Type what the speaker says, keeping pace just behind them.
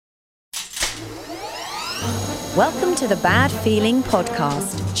Welcome to the Bad Feeling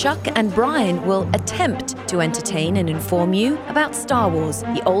Podcast. Chuck and Brian will attempt to entertain and inform you about Star Wars,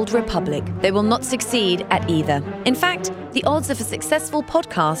 The Old Republic. They will not succeed at either. In fact, the odds of a successful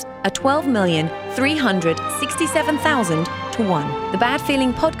podcast are 12,367,000 to 1. The Bad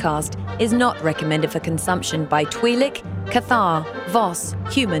Feeling Podcast is not recommended for consumption by Twi'lek, Cathar, Voss,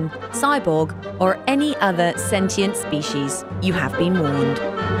 human, cyborg, or any other sentient species. You have been warned.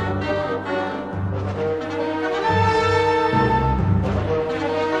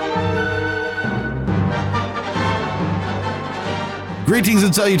 Greetings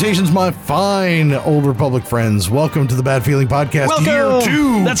and salutations, my fine Old Republic friends. Welcome to the Bad Feeling Podcast. Welcome. Year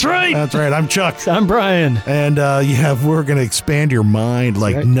 2. That's right. That's right. I'm Chuck. I'm Brian. And we're going to expand your mind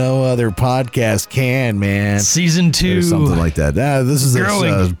like no other podcast can, man. Season 2. Or something like that. This is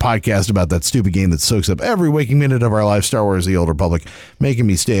this podcast about that stupid game that soaks up every waking minute of our life, Star Wars, The Old Republic, making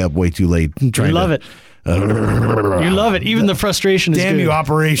me stay up way too late. You love it. You love it. Even the frustration is Damn good. you,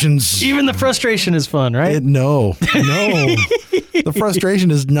 operations. Even the frustration is fun, right? No. The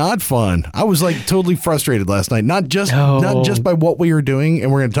frustration is not fun. I was like totally frustrated last night. Not just by what we were doing,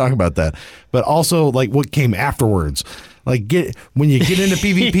 and we're going to talk about that, but also like what came afterwards. Like when you get into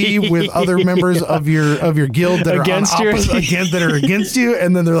PvP with other members of your guild that are against you,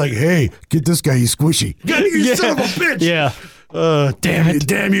 and then they're like, "Hey, get this guy, he's squishy. You son of a bitch!" Yeah.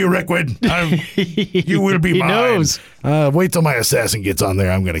 Damn you, Rickwood. You will be mine. He knows. Wait till my assassin gets on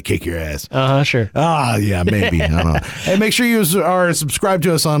there. I'm going to kick your ass. Sure. Yeah, maybe. I don't know. And make sure you are subscribed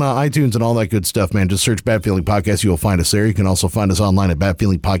to us on iTunes and all that good stuff, man. Just search Bad Feeling Podcast. You'll find us there. You can also find us online at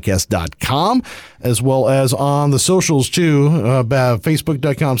badfeelingpodcast.com, as well as on the socials, too.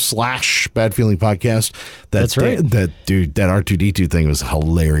 Facebook.com/Bad Feeling Podcast. That's right. That R2D2 thing was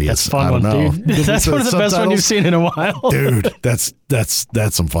hilarious. That's a fun one, dude. That's one of the best ones you've seen in a while. Dude, that's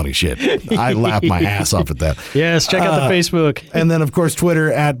some funny shit. I laughed my ass off at that. Yes, check out the Facebook. And then, of course, Twitter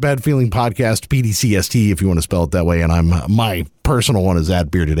at Bad Feeling Podcast, PDCST, if you want to spell it that way. And my personal one is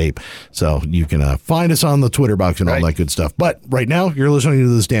at Bearded Ape. So you can find us on the Twitter box and all that good stuff. But right now, you're listening to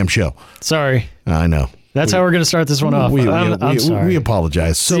this damn show. Sorry. I know. That's how we're going to start this one off. I'm sorry. We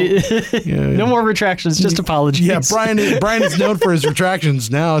apologize. So no more retractions, just apologies. Yeah, Brian is known for his retractions.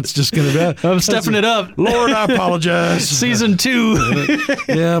 Now it's just going to be. I'm stepping it up. Lord, I apologize. Season 2.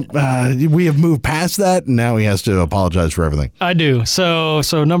 We have moved past that, and now he has to apologize for everything. I do. So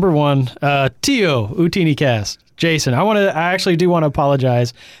number one, Tio Utini Cast. Jason, I actually do want to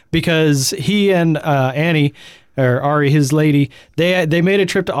apologize because he and Annie, or Ari, his lady, they made a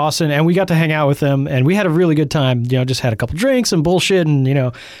trip to Austin, and we got to hang out with them, and we had a really good time. Just had a couple drinks and bullshit and,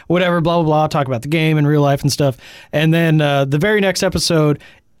 whatever, blah, blah, blah, talk about the game and real life and stuff. And then the very next episode,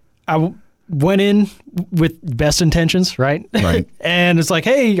 I went in with best intentions, right? Right. And it's like,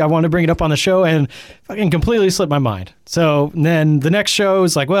 hey, I want to bring it up on the show, and fucking completely slipped my mind. So then the next show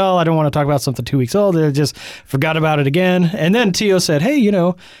is like, well, I don't want to talk about something 2 weeks old. I just forgot about it again. And then Tio said, hey,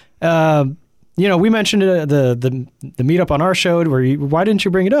 we mentioned the meetup on our show why didn't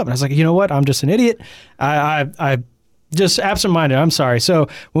you bring it up? And I was like, you know what? I'm just an idiot. I just absent-minded. I'm sorry. So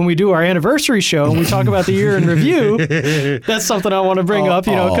when we do our anniversary show and we talk about the year in review, that's something I want to bring up,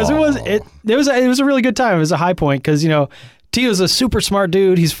 because it was a really good time. It was a high point because, Tio's a super smart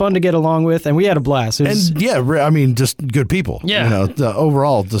dude. He's fun to get along with, and we had a blast. Just good people. Yeah.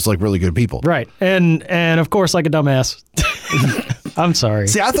 Overall, just like really good people. Right. And of course, like a dumbass. I'm sorry.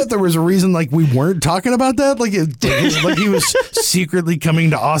 See, I thought there was a reason like we weren't talking about that. Like he was secretly coming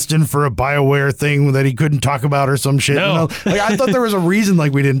to Austin for a BioWare thing that he couldn't talk about or some shit. No. I thought there was a reason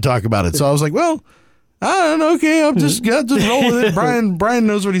like we didn't talk about it. So I was like, well, I don't know. Okay, I'll just roll with it. Brian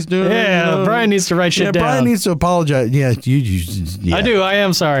knows what he's doing. Yeah, Brian needs to write shit down. Brian needs to apologize. Yeah, yeah. I do. I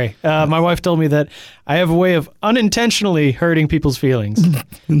am sorry. My wife told me that I have a way of unintentionally hurting people's feelings.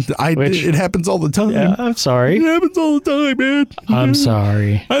 It happens all the time. Yeah, I'm sorry. It happens all the time, man. I'm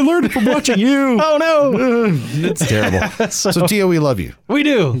sorry. I learned it from watching you. Oh, no. It's terrible. So, Tio, we love you. We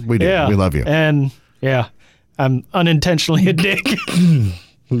do. We do. Yeah. We love you. And, I'm unintentionally a dick.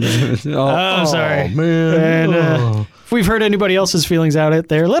 I'm sorry. Man. And if we've hurt anybody else's feelings out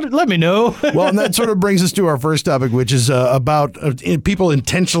there, let me know. Well, and that sort of brings us to our first topic, which is about people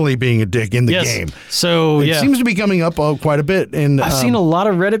intentionally being a dick in the game. So, it seems to be coming up quite a bit. And I've seen a lot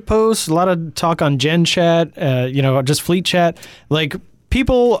of Reddit posts, a lot of talk on Gen Chat, just Fleet Chat. Like,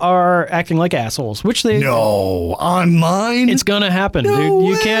 people are acting like assholes, which they online. It's gonna happen, dude.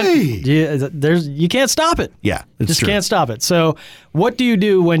 You can't. You can't stop it. Yeah, it's just true. Can't stop it. So, what do you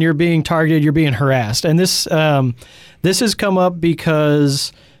do when you're being targeted? You're being harassed, and this has come up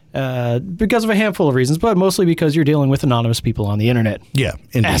because because of a handful of reasons, but mostly because you're dealing with anonymous people on the internet. Yeah,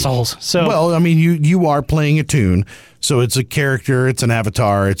 indeed. Assholes. So, well, I mean, you are playing a tune, so it's a character, it's an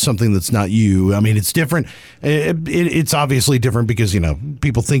avatar, it's something that's not you. I mean, it's different. It's obviously different because,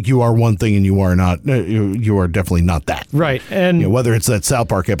 people think you are one thing and you are not. You are definitely not that. Right. And whether it's that South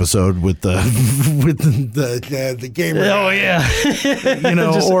Park episode with the the gamer. Oh yeah.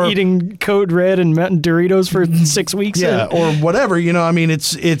 Just or eating Code Red and Doritos for 6 weeks. Yeah, or whatever. I mean,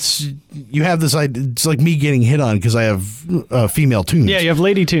 it's you have this idea. It's like me getting hit on because I have female tunes. Yeah, you have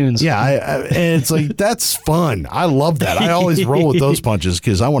lady tunes. Yeah, and it's like that's fun. I love that. I always roll with those punches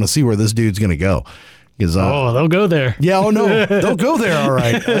because I want to see where this dude's gonna go. They'll go there. Yeah, no, they'll go there. All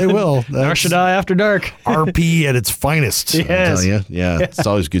right, they will. Arshadai After Dark. RP at its finest. Yes. I tell you. Yeah, it's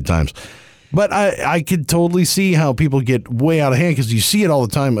always good times. But I could totally see how people get way out of hand because you see it all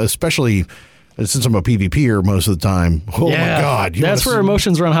the time, especially since I'm a PvPer most of the time. Oh my God. That's where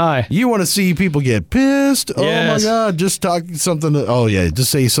emotions run high. You want to see people get pissed? Yes. Oh my God. Just talk something. Just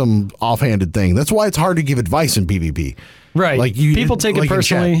say some offhanded thing. That's why it's hard to give advice in PvP. Right. People take it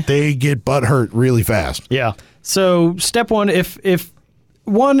personally. Chat, they get butt hurt really fast. Yeah. So step one, if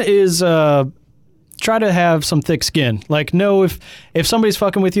one is try to have some thick skin. Like, know if somebody's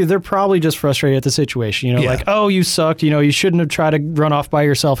fucking with you, they're probably just frustrated at the situation. Like, oh, you sucked. You shouldn't have tried to run off by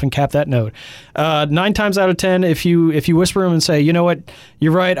yourself and cap that note. 9 times out of 10, if you whisper them and say, you know what,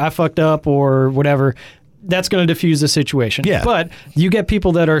 you're right, I fucked up or whatever, that's going to diffuse the situation. Yeah. But you get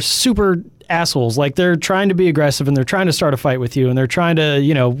people that are super assholes. Like, they're trying to be aggressive and they're trying to start a fight with you and they're trying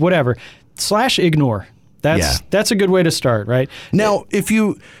to, whatever. /ignore. That's a good way to start, right? Now, if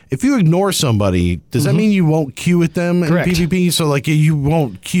you ignore somebody, does that mean you won't queue with them Correct. in PvP? So like you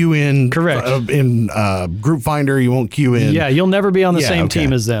won't queue in Correct. In Group Finder, you won't queue in. Yeah, you'll never be on the same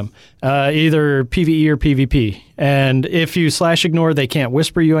team as them, either PvE or PvP. And if you /ignore, they can't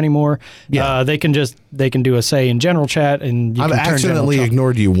whisper you anymore. Yeah. They can do a say in general chat, and you I've can turn accidentally general talk.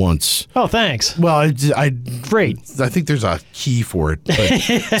 ignored you once. Oh, thanks. Well, Great. I think there's a key for it.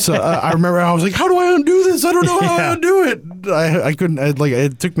 But, so I remember I was like, how do I undo this? I don't know how I undo it. I couldn't.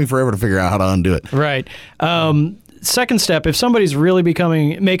 It took me forever to figure out how to undo it. Right. Second step, if somebody's really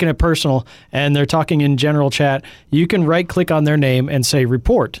making it personal and they're talking in general chat, you can right click on their name and say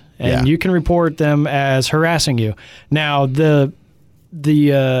report, and you can report them as harassing you. Now, the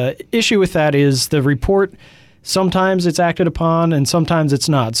issue with that is the report, sometimes it's acted upon and sometimes it's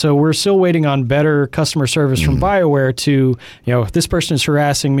not. So we're still waiting on better customer service from BioWare to, if this person is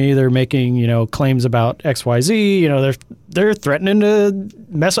harassing me, they're making, claims about XYZ, they're threatening to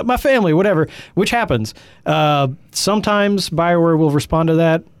mess up my family, whatever, which happens. Sometimes BioWare will respond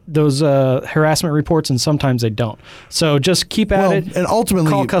to those harassment reports, and sometimes they don't. So just keep at it. And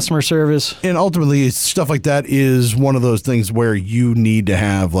ultimately, call customer service. And ultimately, stuff like that is one of those things where you need to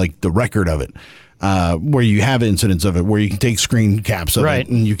have like the record of it. Where you have incidents of it, where you can take screen caps of it,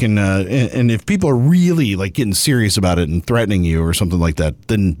 and you can, and if people are really like getting serious about it and threatening you or something like that,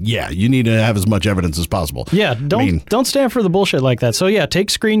 then you need to have as much evidence as possible. Yeah, don't stand for the bullshit like that. So take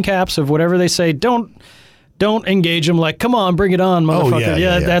screen caps of whatever they say. Don't engage them like, come on, bring it on,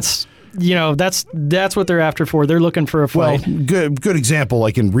 motherfucker. That's what they're after for. They're looking for a fight. Well, good example,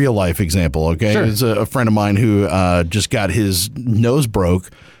 like in real life example. Okay, sure. There's a friend of mine who just got his nose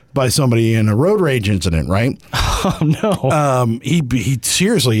broke by somebody in a road rage incident, right? Oh no! He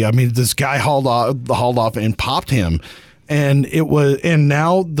seriously. I mean, this guy hauled off and popped him, and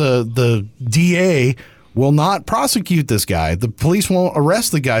now the DA will not prosecute this guy. The police won't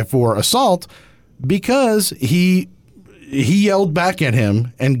arrest the guy for assault because he yelled back at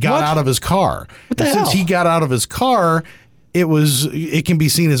him and got out of his car. What the hell? Since he got out of his car, it can be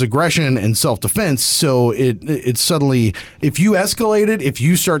seen as aggression and self-defense. So it suddenly, if you escalate it, if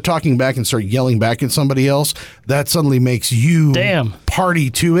you start talking back and start yelling back at somebody else, that suddenly makes you party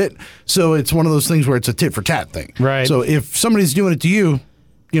to it. So it's one of those things where it's a tit for tat thing. Right. So if somebody's doing it to you,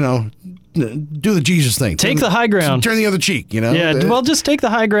 do the Jesus thing. Take the high ground. Turn the other cheek, Yeah, well, just take the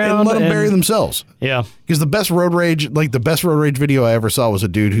high ground. And let them bury themselves. Yeah. Because the best road rage video I ever saw was a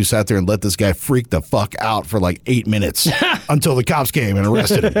dude who sat there and let this guy freak the fuck out for like 8 minutes until the cops came and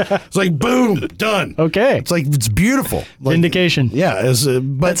arrested him. It's like, boom, done. Okay. It's like, it's beautiful. Like, vindication. Yeah.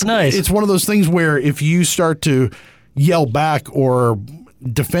 But that's nice. It's one of those things where if you start to yell back or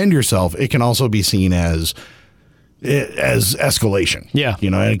defend yourself, it can also be seen as as escalation. Yeah.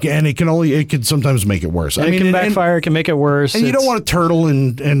 And it can sometimes make it worse. It can backfire. It can make it worse. And you don't want to turtle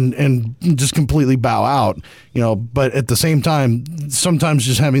and just completely bow out, but at the same time, sometimes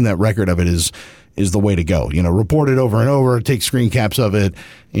just having that record of it is the way to go. Report it over and over, take screen caps of it,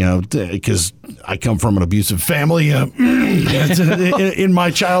 because I come from an abusive family in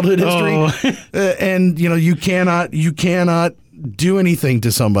my childhood history. And, you cannot do anything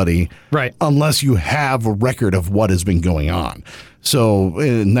to somebody unless you have a record of what has been going on. So,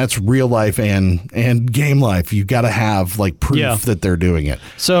 and that's real life and game life. You got to have proof that they're doing it.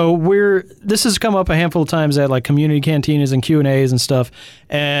 So this has come up a handful of times at community cantinas and Q&As and stuff.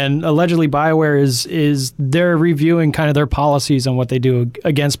 And allegedly BioWare is they're reviewing kind of their policies on what they do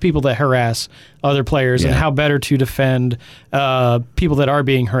against people that harass other players and how better to defend people that are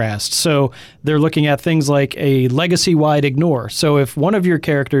being harassed. So they're looking at things like a legacy-wide ignore. So if one of your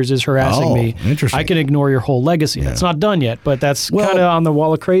characters is harassing me, I can ignore your whole legacy. It's not done yet, but that's kind of on the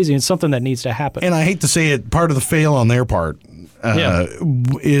wall of crazy and something that needs to happen. And I hate to say it, part of the fail on their part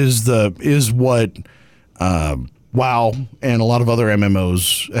is what WoW and a lot of other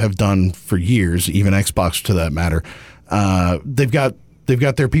MMOs have done for years, even Xbox to that matter. They've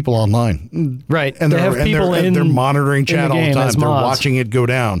got their people online, right? And they're monitoring chat all the time. They're mods. watching it go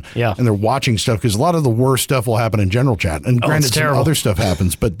down, and they're watching stuff because a lot of the worst stuff will happen in general chat. And granted, some other stuff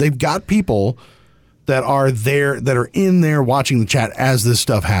happens, but they've got people that are in there watching the chat as this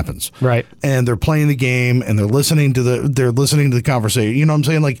stuff happens, right? And they're playing the game and they're listening to the conversation. You know what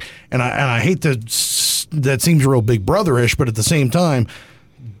I'm saying? And I hate to. That seems real Big Brother-ish, but at the same time,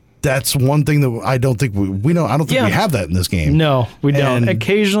 that's one thing that I don't think we know. I don't think we have that in this game. No, we don't.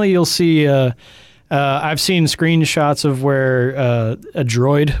 Occasionally, you'll see. I've seen screenshots of where a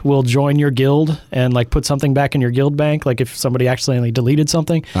droid will join your guild and put something back in your guild bank, if somebody accidentally deleted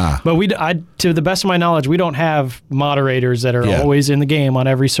something. But to the best of my knowledge, we don't have moderators that are always in the game on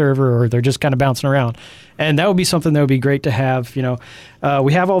every server, or they're just kind of bouncing around. And that would be something that would be great to have.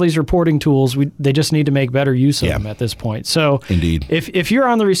 We have all these reporting tools. They just need to make better use of them at this point. So, indeed, if you're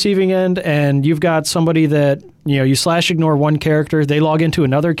on the receiving end and you've got somebody that you /ignore one character, they log into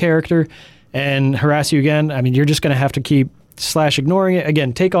another character and harass you again, you're just going to have to keep /ignoring it.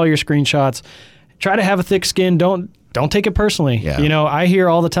 Again, take all your screenshots. Try to have a thick skin. Don't take it personally. Yeah. I hear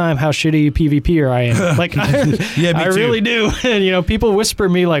all the time how shitty PvPer I am. I really do. And, people whisper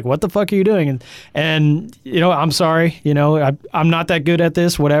me what the fuck are you doing? And I'm sorry. I'm not that good at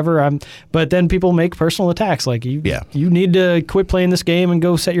this, whatever. But then people make personal attacks. You need to quit playing this game and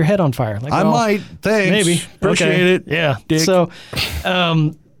go set your head on fire. I might. Thanks. Maybe. Appreciate it. Yeah. Dick. So,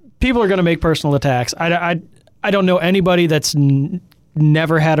 people are going to make personal attacks. I don't know anybody that's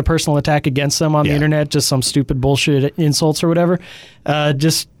never had a personal attack against them on the internet, just some stupid bullshit insults or whatever. And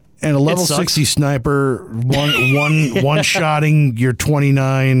a level 60 sniper one-shotting your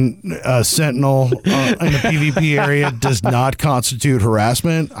 29 Sentinel in a PvP area does not constitute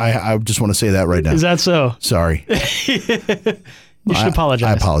harassment. I just want to say that right now. Is that so? Sorry. You should apologize.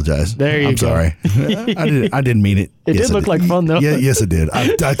 I apologize. There you I'm go. Sorry. I didn't mean it. It did look like fun, though. Yeah, yes, it did.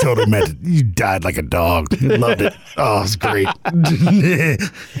 I totally meant it. You died like a dog. Loved it. Oh, it's great.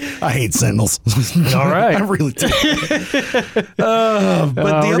 I hate Sentinels. All right. I really do. But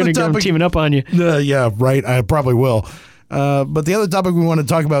we're going to get them teaming up on you. Yeah, right. I probably will. But the other topic we wanted to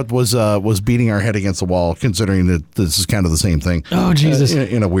talk about was beating our head against the wall, considering that this is kind of the same thing. Oh, Jesus.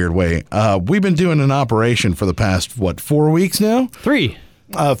 In a weird way. We've been doing an operation for the past, 4 weeks now? 3.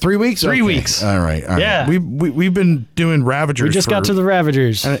 3 weeks? 3 weeks. All right. Yeah. We've been doing Ravagers. We just got to the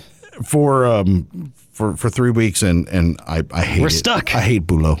Ravagers. For 3 weeks, and I hate it. We're stuck. I hate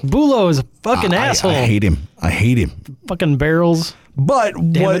Bulo. Bulo is a fucking asshole. I hate him. Fucking barrels. But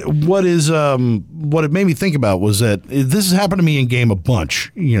what it made me think about was that this has happened to me in game a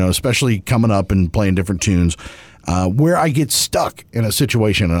bunch, especially coming up and playing different tunes, where I get stuck in a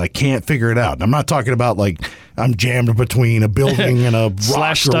situation and I can't figure it out. And I'm not talking about I'm jammed between a building and a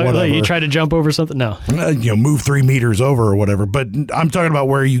rock or whatever. You try to jump over something? No. Move 3 meters over or whatever. But I'm talking about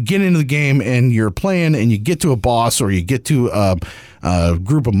where you get into the game and you're playing and you get to a boss or you get to a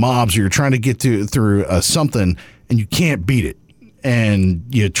group of mobs or you're trying to get through something and you can't beat it. And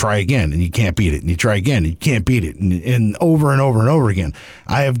you try again, and you can't beat it. And you try again, and you can't beat it. And over and over and over again.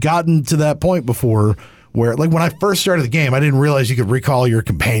 I have gotten to that point before where, when I first started the game, I didn't realize you could recall your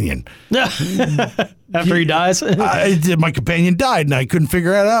companion. After he dies? My companion died, and I couldn't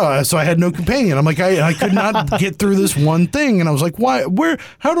figure it out. So I had no companion. I'm I could not get through this one thing. And I was like, why? Where?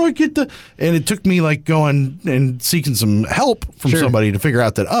 How do I get the... And it took me, going and seeking some help from somebody to figure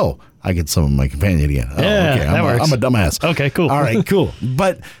out that, I get some of my companion again. Yeah, okay. that works. I'm a dumbass. Okay, cool. All right, cool.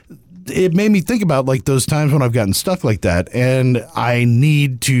 But it made me think about like those times when I've gotten stuck like that, and I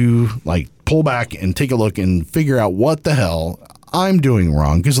need to like pull back and take a look and figure out what the hell I'm doing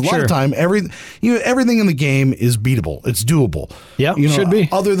wrong, because a lot of time everything in the game is beatable. It's doable. Yeah, should be.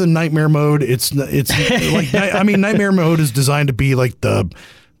 Other than nightmare mode, it's like nightmare mode is designed to be like the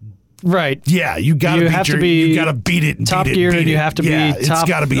right. Yeah, you got to beat it. Top gear, and you have to be top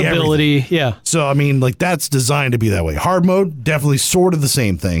ability. Everything. Yeah. So I mean, like that's designed to be that way. Hard mode, definitely sort of the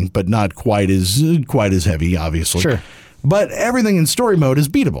same thing, but not quite as heavy, obviously. Sure. But everything in story mode is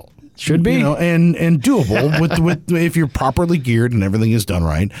beatable. Should be, and doable with if you're properly geared and everything is done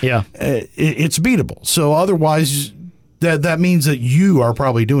right. Yeah, it's beatable. So otherwise, that means that you are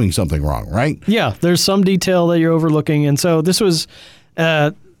probably doing something wrong, right? Yeah, there's some detail that you're overlooking, and so this was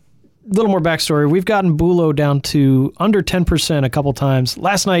a little more backstory. We've gotten Bulo down to under 10% a couple times.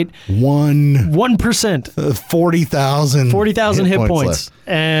 Last night, 1%, 40,000 hit points,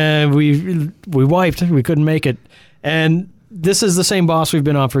 and we wiped. We couldn't make it, and this is the same boss we've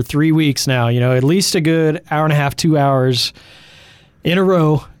been on for 3 weeks now, at least a good hour and a half, 2 hours in a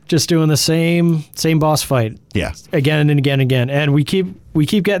row, just doing the same boss fight. Yeah. Again and again and again. And we keep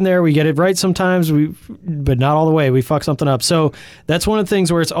getting there. We get it right sometimes, but not all the way. We fuck something up. So that's one of the things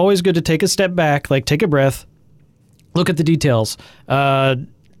where it's always good to take a step back, like take a breath, look at the details. Are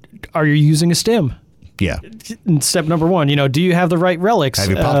you using a stim? Yeah. Step number one, do you have the right relics? Have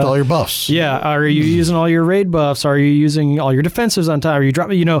you popped all your buffs? Yeah. Are you using all your raid buffs? Are you using all your defensives on time? Are you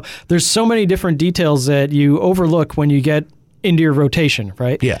dropping, there's so many different details that you overlook when you get into your rotation,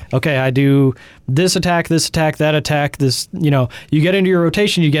 right? Yeah. Okay, I do this attack, that attack, this, you get into your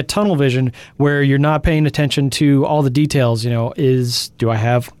rotation, you get tunnel vision where you're not paying attention to all the details, do I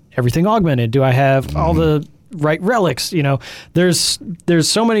have everything augmented? Do I have all the right relics? There's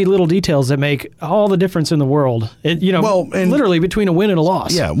so many little details that make all the difference in the world. Literally between a win and a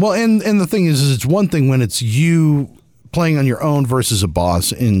loss. Yeah. Well, and the thing is it's one thing when it's you playing on your own versus a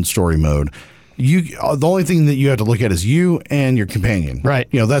boss in story mode. The only thing that you have to look at is you and your companion. Right.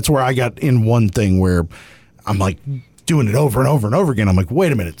 That's where I got in one thing where I'm like doing it over and over and over again. I'm like,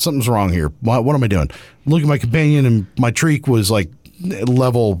 wait a minute, something's wrong here. What am I doing? Look at my companion, and my Treek was like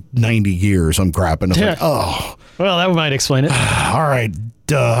level 90 gear or some crap, and I was like, oh. Well, that might explain it. All right.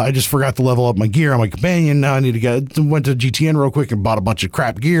 I just forgot to level up my gear on my companion. Now I need to went to GTN real quick and bought a bunch of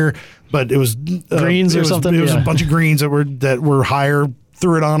crap gear, but it was greens or something. It was a bunch of greens that were higher.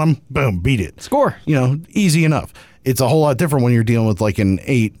 Threw it on them, boom, beat it. Score. Easy enough. It's a whole lot different when you're dealing with like an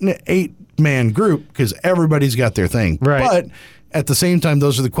eight-man group, because everybody's got their thing. Right. But at the same time,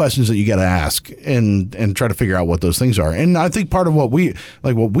 those are the questions that you got to ask and try to figure out what those things are. And I think part of what we've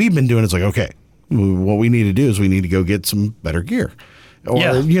been doing is like, okay, what we need to do is we need to go get some better gear.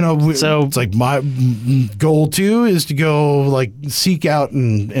 Or, so it's like my goal too is to go like seek out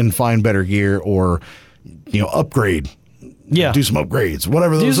and find better gear, or, upgrade. Yeah. Do some upgrades,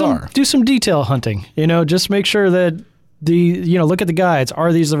 whatever those are. Do some detail hunting. Just make sure that look at the guides.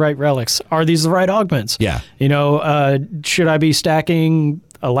 Are these the right relics? Are these the right augments? Yeah. Should I be stacking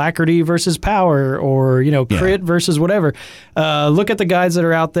alacrity versus power, or, crit versus whatever? Look at the guides that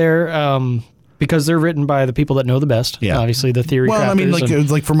are out there, because they're written by the people that know the best. Yeah. Obviously, the theory crafters. Well, I mean,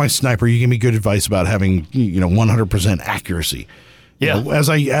 like for my sniper, you give me good advice about having, 100% accuracy. Yeah. As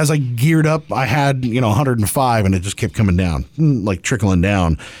I geared up, I had 105, and it just kept coming down, like trickling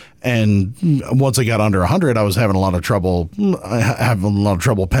down. And once I got under 100, I was having a lot of trouble.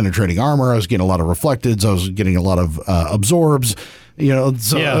 Penetrating armor. I was getting a lot of reflecteds. I was getting a lot of absorbs.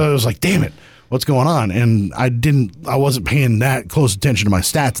 So I was like, damn it, what's going on? And I wasn't paying that close attention to my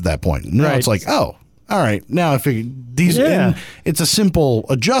stats at that point. Now it's like, oh, all right, now I figured these. Yeah. It's a simple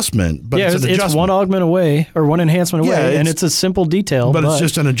adjustment, but it's an adjustment. It's one augment away or one enhancement away, and it's a simple detail. But it's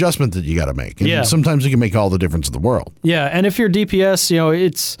just an adjustment that you got to make. And sometimes it can make all the difference in the world. Yeah, and if you're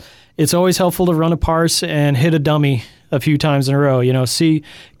DPS, it's always helpful to run a parse and hit a dummy a few times in a row, see,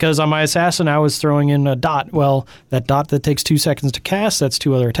 because on my assassin, I was throwing in a dot. Well, that dot that takes 2 seconds to cast, that's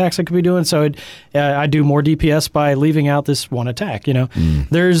 2 other attacks I could be doing. So I do more DPS by leaving out this one attack,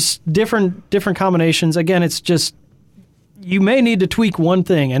 There's different combinations. Again, it's just, you may need to tweak one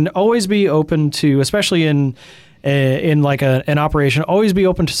thing, and always be open to, especially in like an operation, always be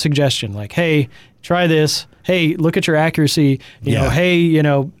open to suggestion. Like, hey, try this. Hey, look at your accuracy.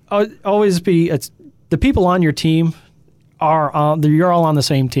 Hey, always be, the people on your team, you're all on the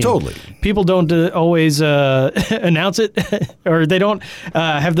same team. Totally. People don't always announce it, or they don't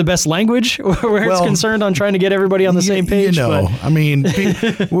have the best language where it's concerned on trying to get everybody on the same page. I mean,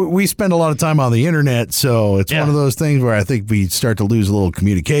 we spend a lot of time on the internet, so it's one of those things where I think we start to lose a little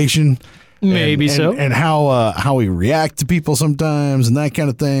communication. Maybe so. And how we react to people sometimes and that kind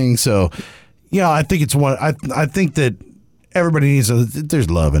of thing. So, I think it's one. I think that everybody needs there's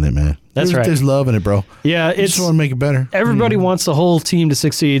love in it, man. That's right. There's love in it, bro. Yeah, You just want to make it better. Everybody wants the whole team to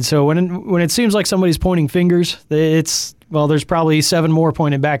succeed. So when it seems like somebody's pointing fingers, there's probably 7 more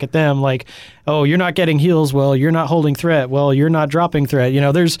pointing back at them. Like, oh, you're not getting heals. Well, you're not holding threat. Well, you're not dropping threat.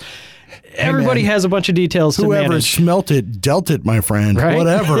 Everybody has a bunch of details to manage. Whoever smelt it, dealt it, my friend. Right?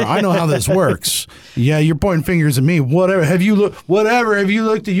 Whatever. I know how this works. Yeah, you're pointing fingers at me. Whatever. Have you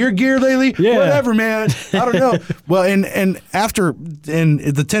looked at your gear lately? Yeah. Whatever, man. I don't know. Well, and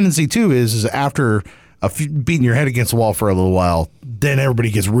the tendency too is after beating your head against the wall for a little while, then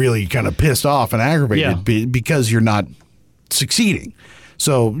everybody gets really kind of pissed off and aggravated because you're not succeeding.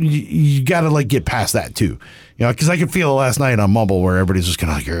 So you got to get past that too, because I could feel it last night on Mumble where everybody's just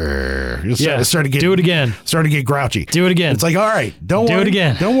kind of started do it again. Started to get grouchy. Do it again. It's like, all right, don't worry. Do it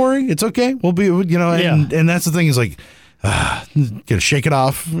again. Don't worry. It's okay. We'll be, and that's the thing is gotta shake it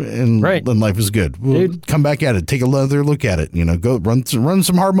off, and life is good. We'll come back at it, take another look at it. Go run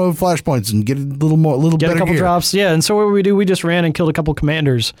some hard mode flashpoints and get a little better a couple gear. drops. Yeah, and so what we do, we just ran and killed a couple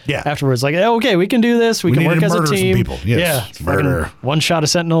commanders. Yeah. Afterwards, okay, we can do this. We can work as a team. Some people. Yes. Yeah, murder. One shot a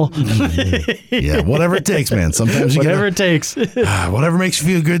sentinel. Yeah, whatever it takes, man. Sometimes whatever it takes. Whatever makes you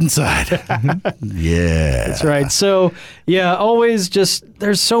feel good inside. Yeah, that's right. So always just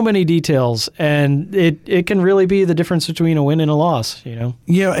there's so many details, and it can really be the difference between a win and a loss,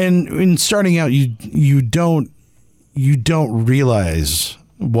 Yeah, and in starting out, you don't realize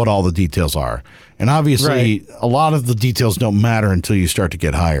what all the details are, and obviously a lot of the details don't matter until you start to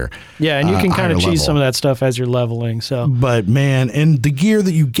get higher. Yeah, and you can kind of cheese some of that stuff as you're leveling. So, but man, and the gear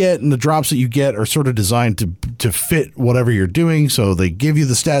that you get and the drops that you get are sort of designed to fit whatever you're doing. So they give you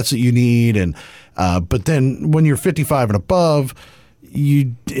the stats that you need, and but then when you're 55 and above,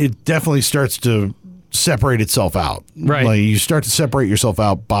 it definitely starts to separate itself out. Right. Like you start to separate yourself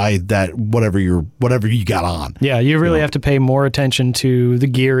out by that whatever you got on. Yeah, you really have to pay more attention to the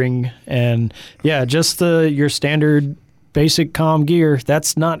gearing and just your standard basic comm gear.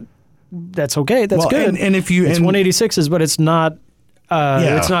 That's okay. That's good. And if you it's 186s, but it's not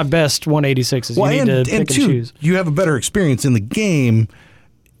it's not best 186s. Well, you need to pick and choose. You have a better experience in the game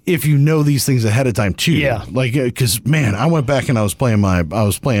if you know these things ahead of time too. Yeah. Because man, I went back and I was playing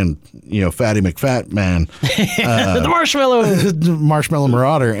Fatty McFat Man, the Marshmallow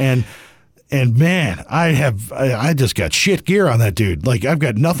Marauder, and man, I just got shit gear on that dude. I've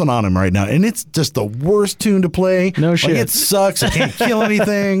got nothing on him right now, and it's just the worst tune to play. No shit. It sucks. I can't kill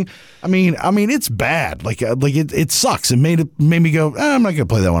anything. I mean, it's bad. It sucks. It made me go, I'm not gonna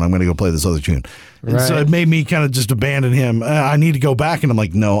play that one. I'm gonna go play this other tune. And so it made me kind of just abandon him. I need to go back, and I'm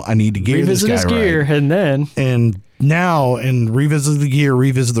like, no, I need to gear revisit this guy his gear, right. And revisit the gear,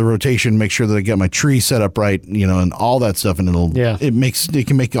 revisit the rotation, make sure that I get my tree set up right, and all that stuff, and it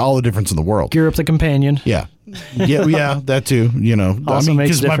can make all the difference in the world. Gear up the companion. Yeah, that too. Also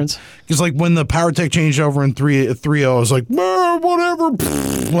makes a difference. Because when the power tech changed over in 3.0, I was like, whatever,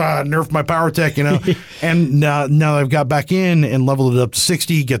 nerf my power tech, and now I've got back in and leveled it up to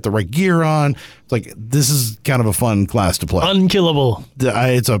 60, get the right gear on. It's this is kind of a fun class to play. Unkillable.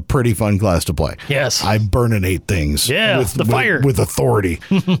 It's a pretty fun class to play. Yes. I burninate things. Yeah, fire. With authority.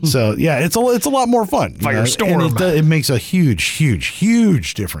 So, it's a lot more fun. Firestorm. And it makes a huge, huge,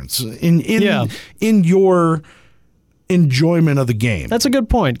 huge difference in your enjoyment of the game. That's a good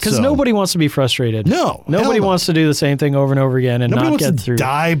point, because nobody wants to be frustrated. No. Nobody wants to do the same thing over and over again and nobody not get wants through. To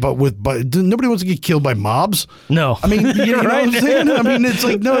die, but nobody wants to get killed by mobs. No. I mean, you know what I'm saying? I mean, it's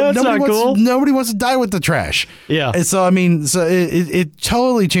nobody wants to die with the trash. Yeah. And so, it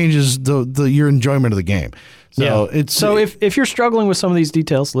totally changes your enjoyment of the game. So if you're struggling with some of these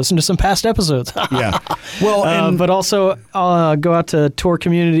details, listen to some past episodes. Yeah. Well, but also go out to Tor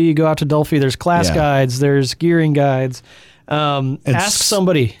Community, go out to Dolphy. There's class guides, there's gearing guides. Ask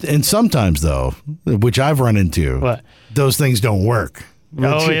somebody. And sometimes though, which I've run into, those things don't work. Which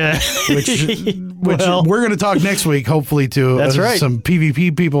we're going to talk next week, hopefully, to some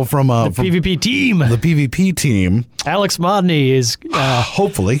PvP people from PvP team. The PvP team. Alex Modney is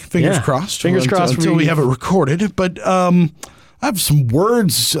hopefully, fingers crossed. Fingers crossed until we have it recorded. But I have some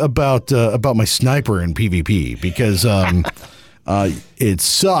words about my sniper in PvP because it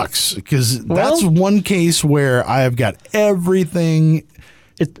sucks because that's one case where I have got everything.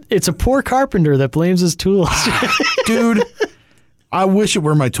 It's a poor carpenter that blames his tools, dude. I wish it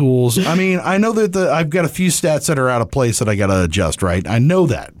were my tools. I mean, I know that I've got a few stats that are out of place that I got to adjust, right? I know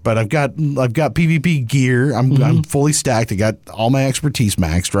that, but I've got PvP gear. I'm fully stacked. I got all my expertise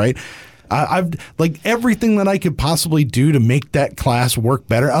maxed, right? I've like everything that I could possibly do to make that class work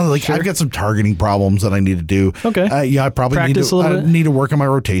better. I've got some targeting problems that I need to do. Okay. I probably need to work on my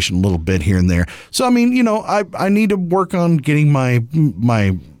rotation a little bit here and there. So, I mean, I need to work on getting my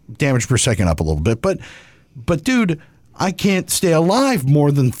damage per second up a little bit. But dude, I can't stay alive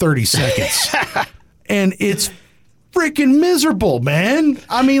more than 30 seconds. And it's freaking miserable, man.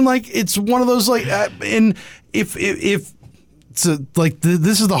 I mean, like, it's one of those, like, and if so, like,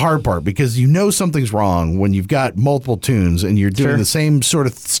 this is the hard part, because something's wrong when you've got multiple tunes and you're doing the same sort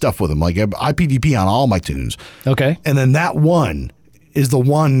of stuff with them. Like, I PvP on all my tunes. Okay. And then that one is the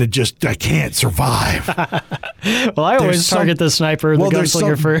one that I can't survive. Well, I always target the sniper, the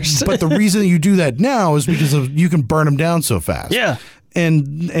gunslinger first. But the reason you do that now is because you can burn them down so fast. Yeah.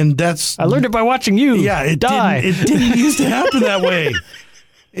 And that's... I learned it by watching you die. It didn't used to happen that way.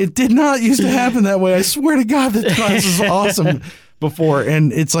 It did not used to happen that way. I swear to God, that class is awesome before.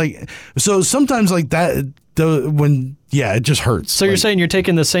 And it's like... So sometimes like that... it just hurts. So you're saying you're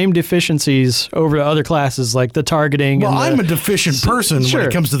taking the same deficiencies over to other classes, like the targeting. Well, I'm a deficient person when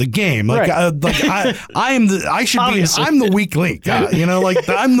it comes to the game. Like, right. I'm the weak link.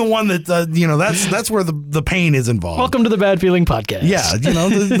 I'm the one that that's where the pain is involved. Welcome to the Bad Feeling Podcast. Yeah,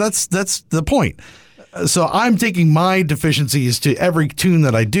 that's the point. So I'm taking my deficiencies to every tune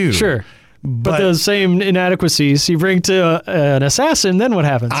that I do. Sure. But those same inadequacies you bring to an assassin, then what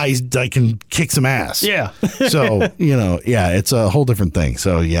happens? I can kick some ass. Yeah. So, it's a whole different thing.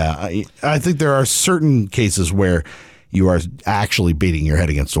 So, yeah, I think there are certain cases where you are actually beating your head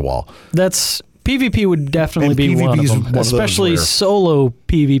against a wall. PvP would definitely be one of them, especially solo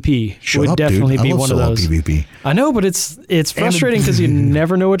PvP would definitely be one of those. PvP. I know, but it's frustrating because you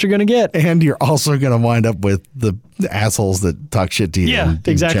never know what you're going to get. And you're also going to wind up with the assholes that talk shit to you. Yeah,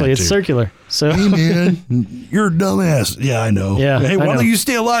 exactly. It's circular. So, hey, man, you're a dumbass. Yeah, I know. Yeah, hey, why don't you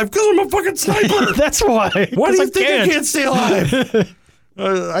stay alive? Because I'm a fucking sniper. That's why. Why do you think I can't stay alive?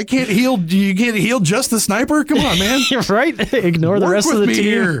 I can't heal. You can't heal just the sniper? Come on, man. You're right. Ignore the rest of the team.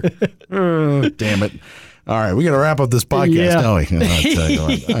 Here. Damn it. All right, we got to wrap up this podcast, don't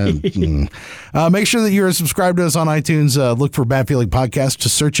we? Make sure that you're subscribed to us on iTunes. Look for Bad Feeling Podcast.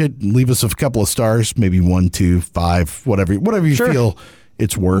 Just search it and leave us a couple of stars, maybe 1, 2, 5, whatever you feel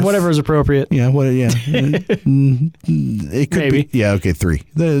it's worth. Whatever is appropriate. Yeah. It could maybe. Be. Yeah. Okay. 3.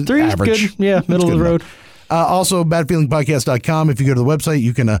 The 3 is average. good. Yeah. Middle of the road. Also, badfeelingpodcast.com. If you go to the website,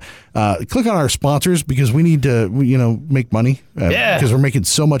 you can click on our sponsors, because we need to, make money. Because we're making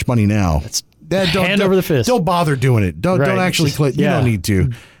so much money now. Hand over the fist. Don't bother doing it. Don't actually click. You don't need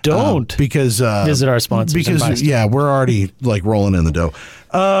to. Don't because visit our sponsors. Because we're already like rolling in the dough.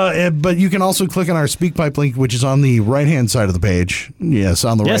 But you can also click on our SpeakPipe link, which is on the right-hand side of the page. Yes,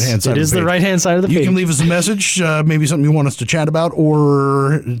 on the right-hand side of the page. It is the right-hand side of the page. You can leave us a message, maybe something you want us to chat about,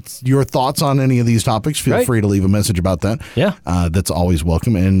 or your thoughts on any of these topics. Feel free to leave a message about that. Yeah. That's always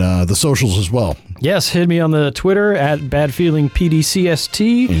welcome. And the socials as well. Yes, hit me on the Twitter at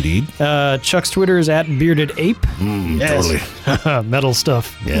BadFeelingPDCST. Indeed. Chuck's Twitter is at BeardedApe. Totally. Metal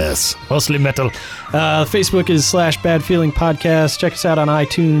stuff. Yes. Mostly metal. Facebook is /BadFeelingPodcast. Check us out on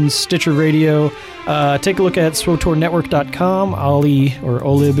iTunes, Stitcher Radio. Take a look at SwotorNetwork.com.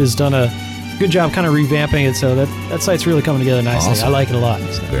 Olib has done a good job kind of revamping it, so that site's really coming together nicely. Awesome. I like it a lot.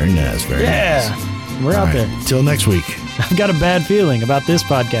 So. Very nice. Very nice. We're out there. Till next week. I've got a bad feeling about this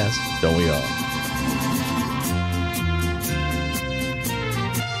podcast. Don't we all?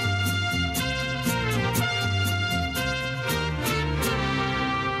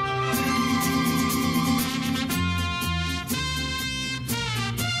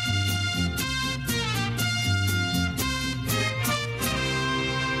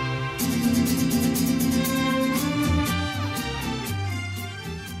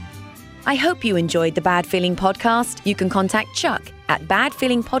 I hope you enjoyed the Bad Feeling Podcast. You can contact Chuck at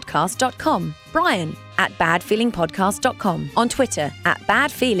badfeelingpodcast.com, Brian at badfeelingpodcast.com, on Twitter at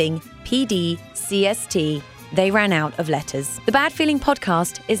badfeelingpdcst. They ran out of letters. The Bad Feeling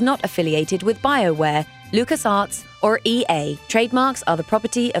Podcast is not affiliated with BioWare, LucasArts, or EA. Trademarks are the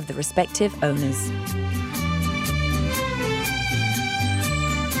property of the respective owners.